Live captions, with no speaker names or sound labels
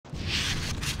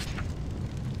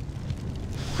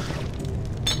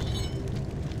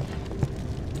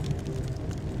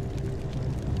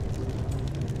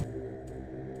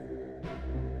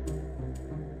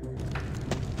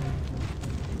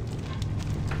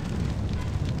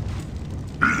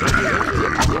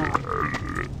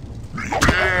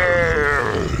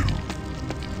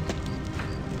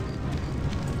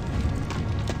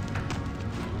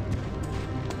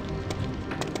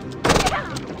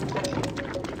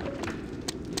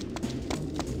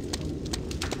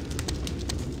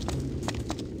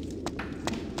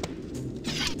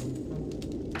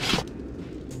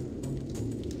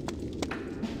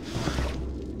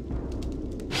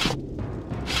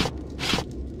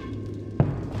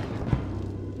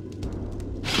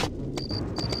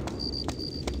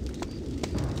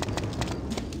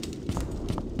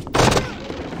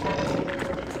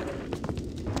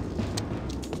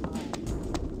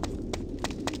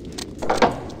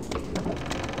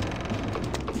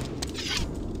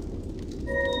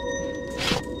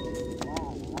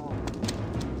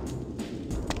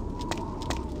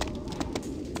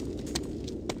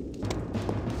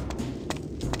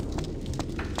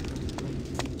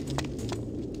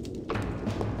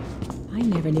I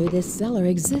never knew this cellar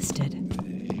existed.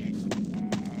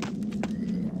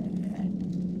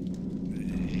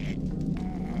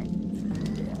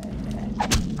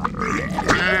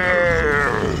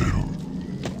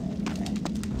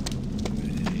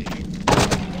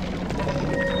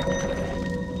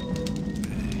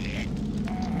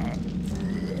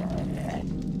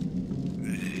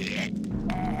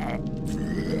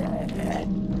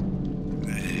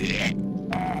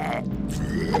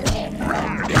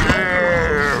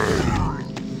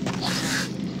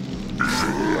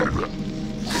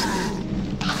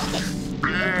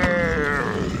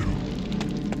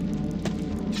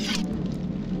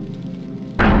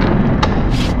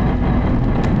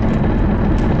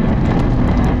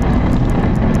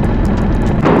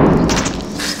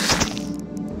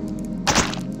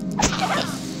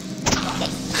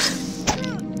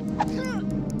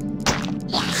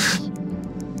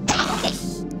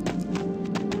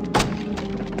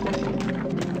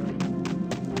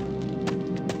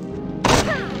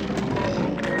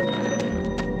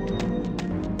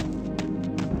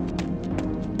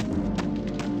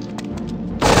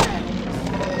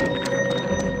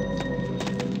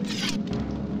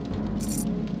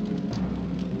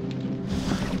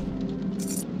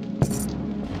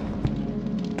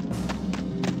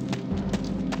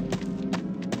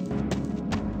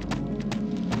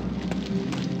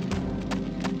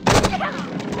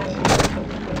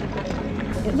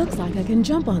 It looks like I can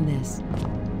jump on this.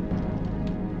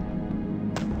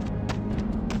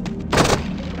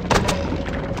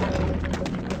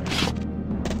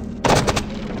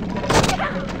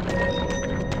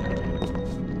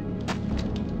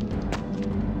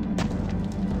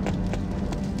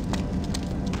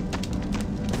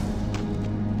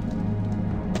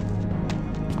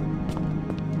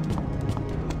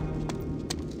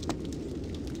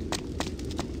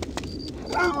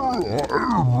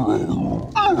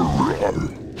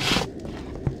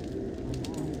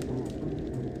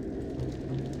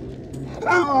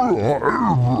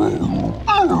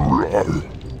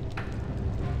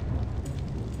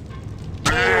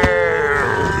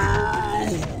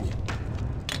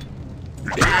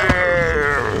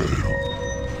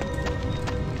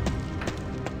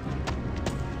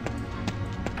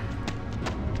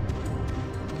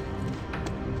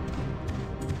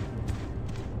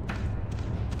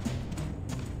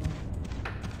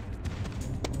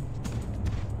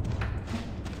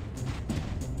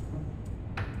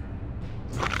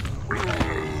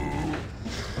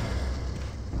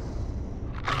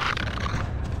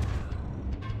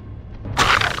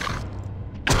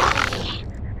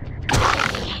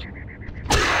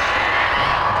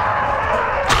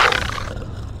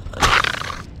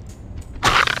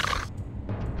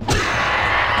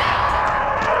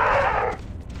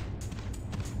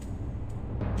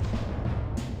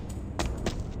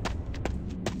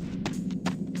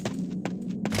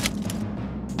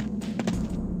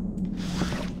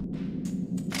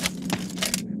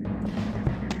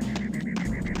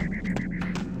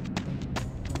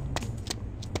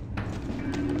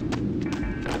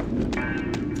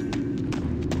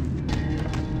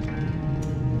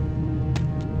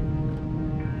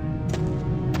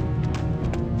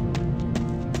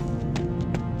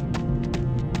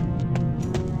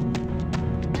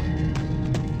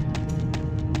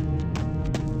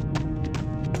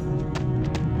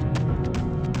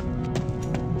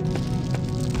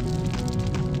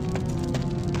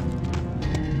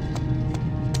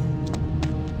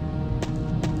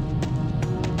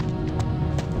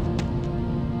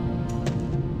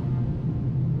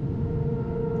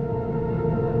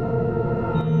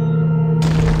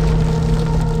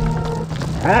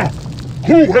 Huh?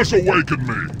 Who has awakened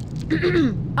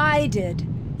me? I did.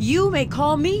 You may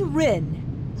call me Rynn.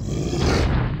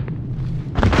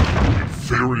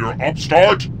 Inferior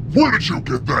upstart? Where did you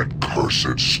get that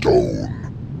cursed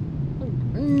stone?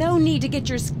 No need to get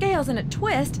your scales in a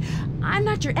twist. I'm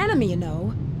not your enemy, you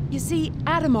know. You see,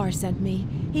 Adamar sent me.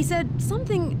 He said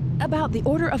something about the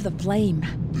Order of the Flame.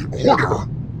 The Order?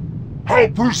 How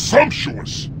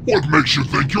presumptuous! What makes you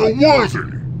think you're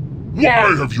worthy?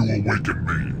 Why have you awakened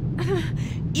me?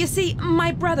 You see,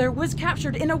 my brother was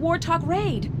captured in a Warthog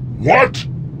raid. What?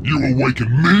 You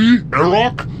awakened me,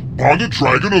 Arokh? Bonded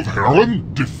Dragon of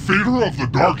Heron? Defeater of the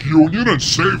Dark Union and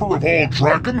saver of all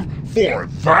Drakan? For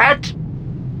that?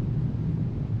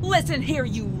 Listen here,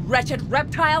 you wretched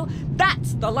reptile!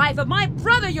 That's the life of my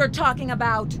brother you're talking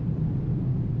about!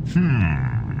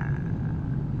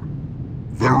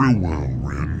 Very well,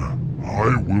 Rynn.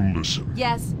 I will listen.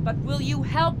 Yes, but will you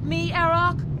help me,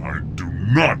 Arokh? I do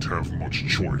not have much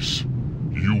choice.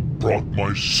 You brought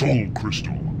my soul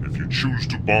crystal. If you choose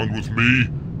to bond with me,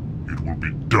 it will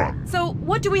be done. So,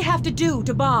 what do we have to do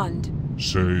to bond?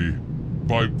 Say,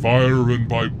 by fire and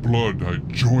by blood I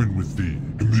join with thee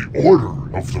in the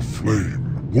order of the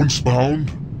flame. Once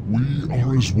bound, we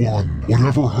are as one.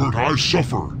 Whatever hurt I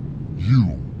suffer,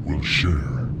 you will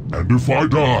share. And if I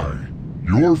die,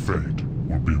 your fate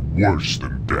will be worse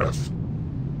than death.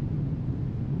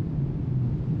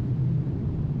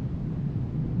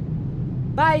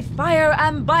 By fire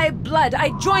and by blood,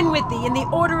 I join with thee in the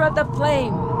order of the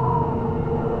flame.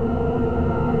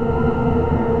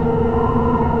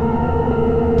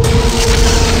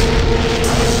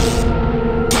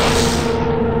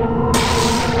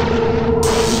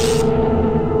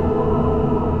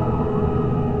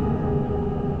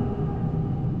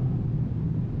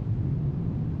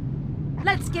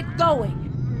 Let's get going.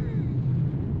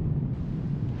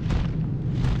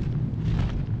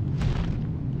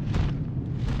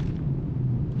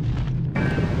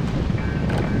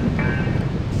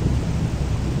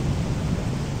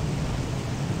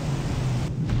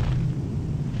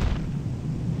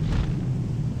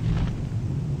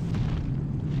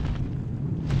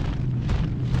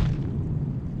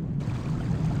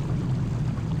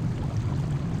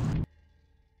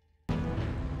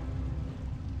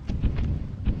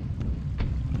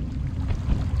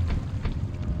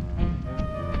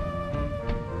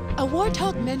 A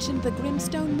warthog mentioned the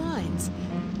Grimstone Mines.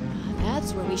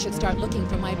 That's where we should start looking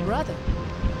for my brother.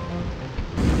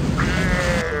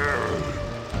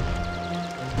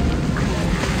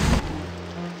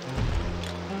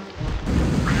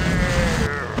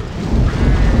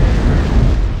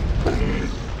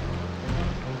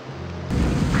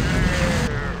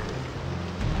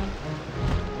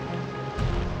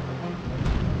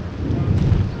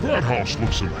 That house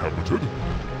looks inhabited.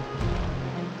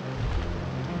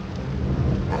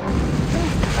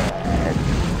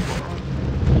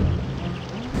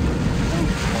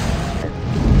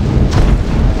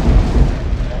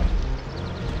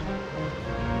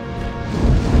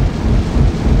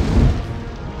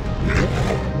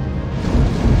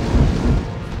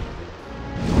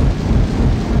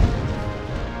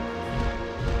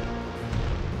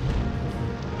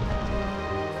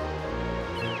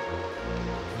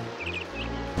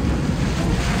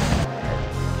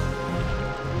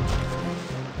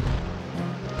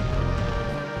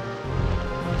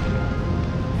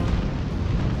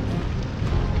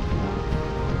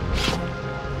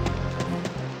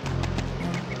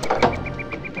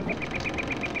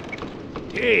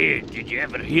 Hey, did you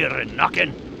ever hear a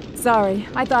knocking? Sorry,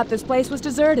 I thought this place was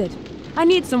deserted. I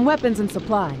need some weapons and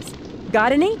supplies.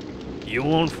 Got any? You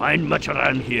won't find much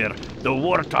around here. The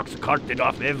warthogs carted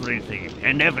off everything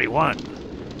and everyone.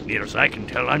 Near as I can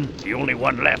tell, I'm the only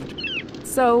one left.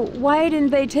 So, why didn't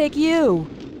they take you?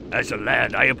 As a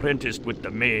lad, I apprenticed with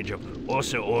the mage of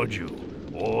Osa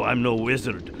Oju. Oh, I'm no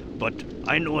wizard, but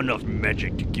I know enough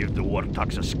magic to give the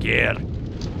warthogs a scare.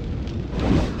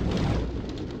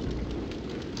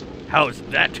 How's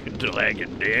that,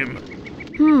 dragon dame?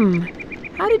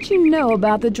 How did you know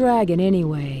about the dragon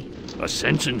anyway? A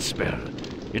sensing spell.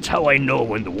 It's how I know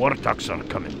when the warthogs are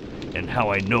coming, and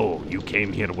how I know you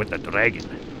came here with a dragon.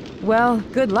 Well,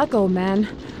 good luck, old man.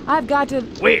 I've got to...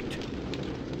 Wait!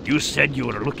 You said you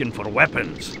were looking for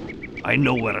weapons. I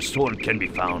know where a sword can be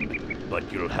found, but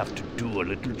you'll have to do a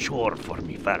little chore for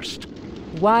me first.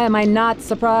 Why am I not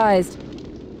surprised?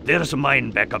 There's a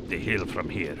mine back up the hill from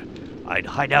here. I'd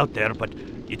hide out there, but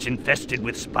it's infested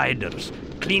with spiders.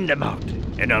 Clean them out,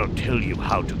 and I'll tell you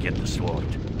how to get the sword.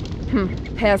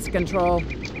 Pest control.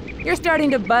 You're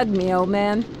starting to bug me, old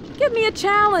man. Give me a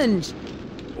challenge.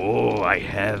 Oh, I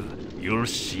have. You'll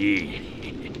see.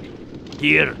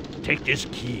 Here, take this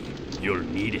key. You'll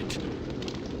need it.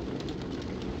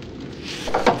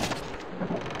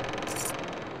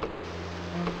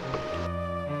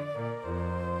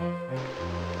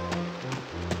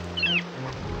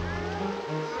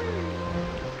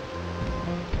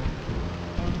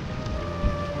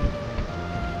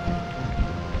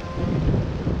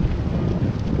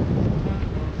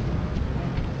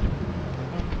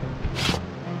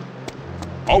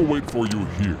 I'll wait for you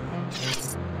here.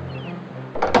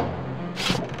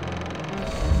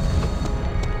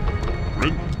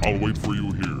 Rynn, I'll wait for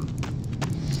you here.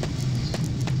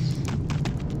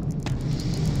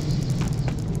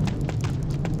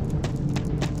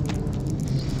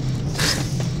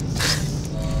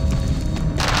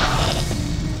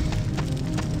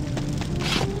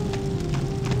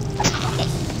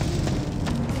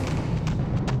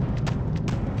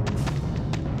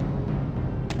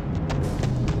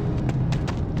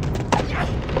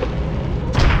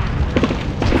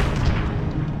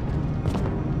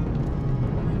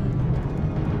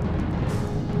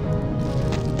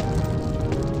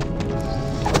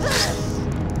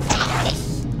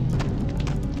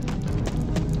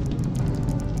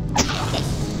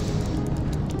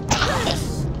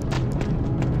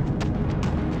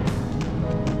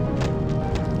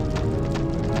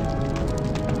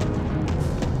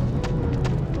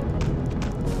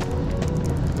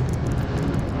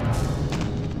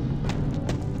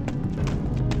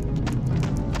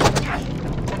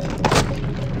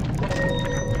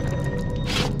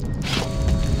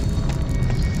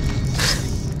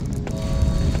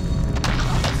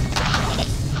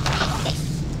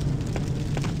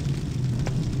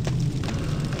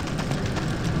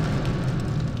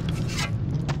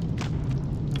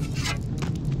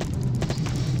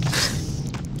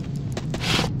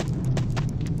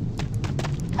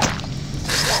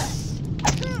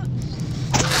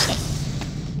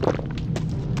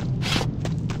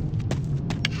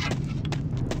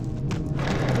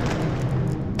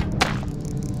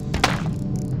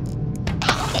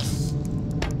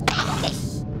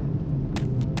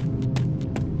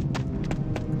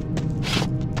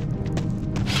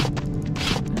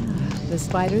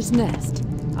 spider's nest.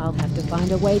 I'll have to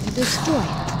find a way to destroy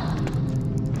it.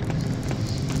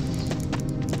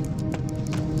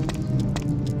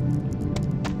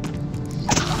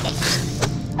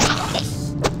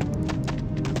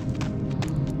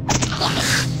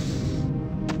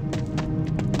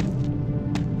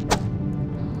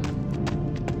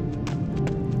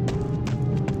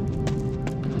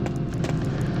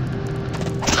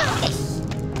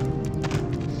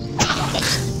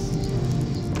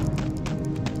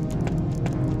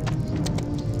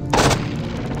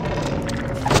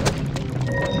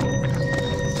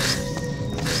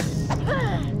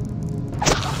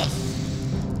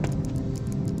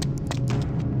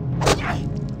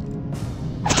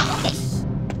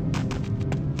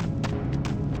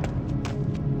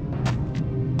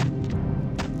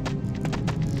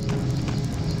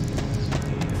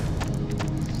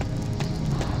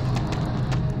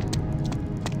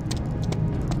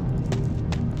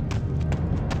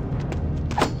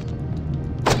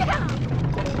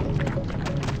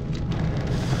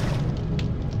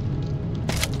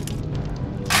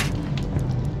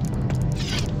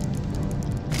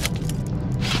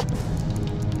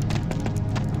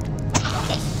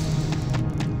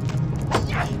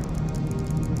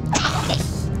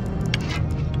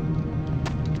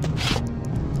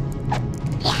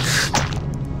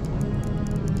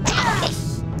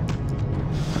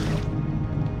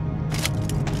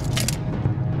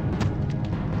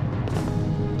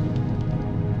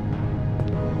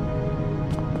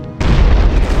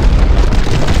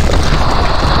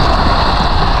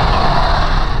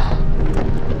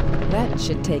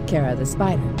 Should take care of the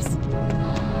spiders.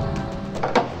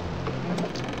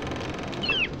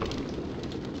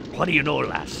 What do you know,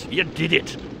 lass? You did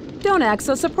it. Don't act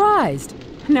so surprised.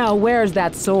 Now where's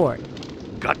that sword?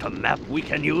 Got a map we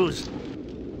can use?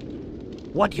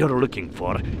 What you're looking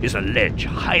for is a ledge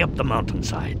high up the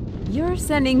mountainside. You're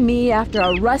sending me after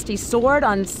a rusty sword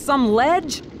on some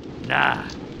ledge? Nah,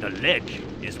 the ledge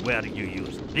is where you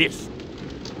use this.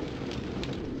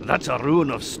 That's a rune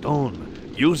of stone.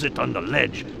 Use it on the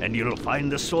ledge, and you'll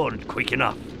find the sword quick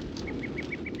enough.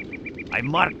 I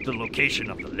marked the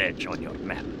location of the ledge on your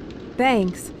map.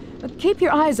 Thanks. But keep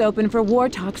your eyes open for war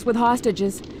talks with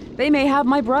hostages. They may have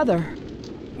my brother.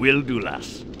 Will do,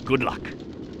 lass. Good luck.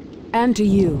 And to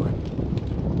you.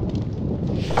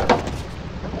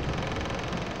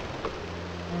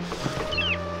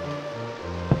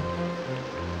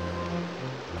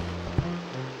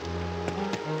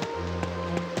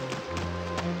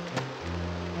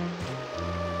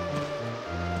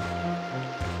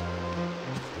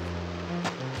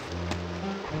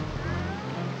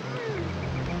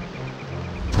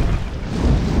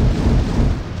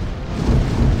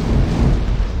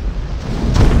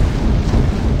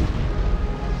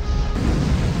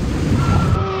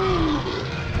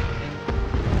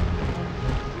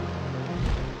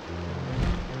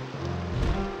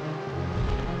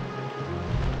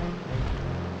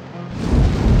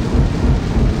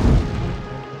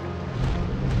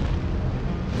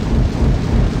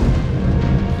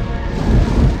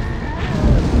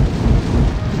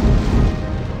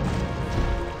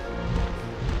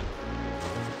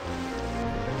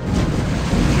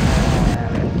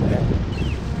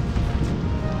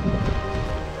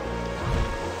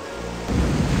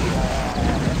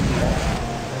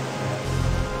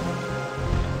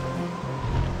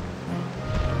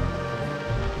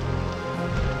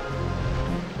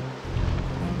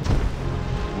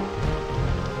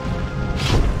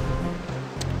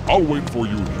 I'll wait for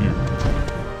you here.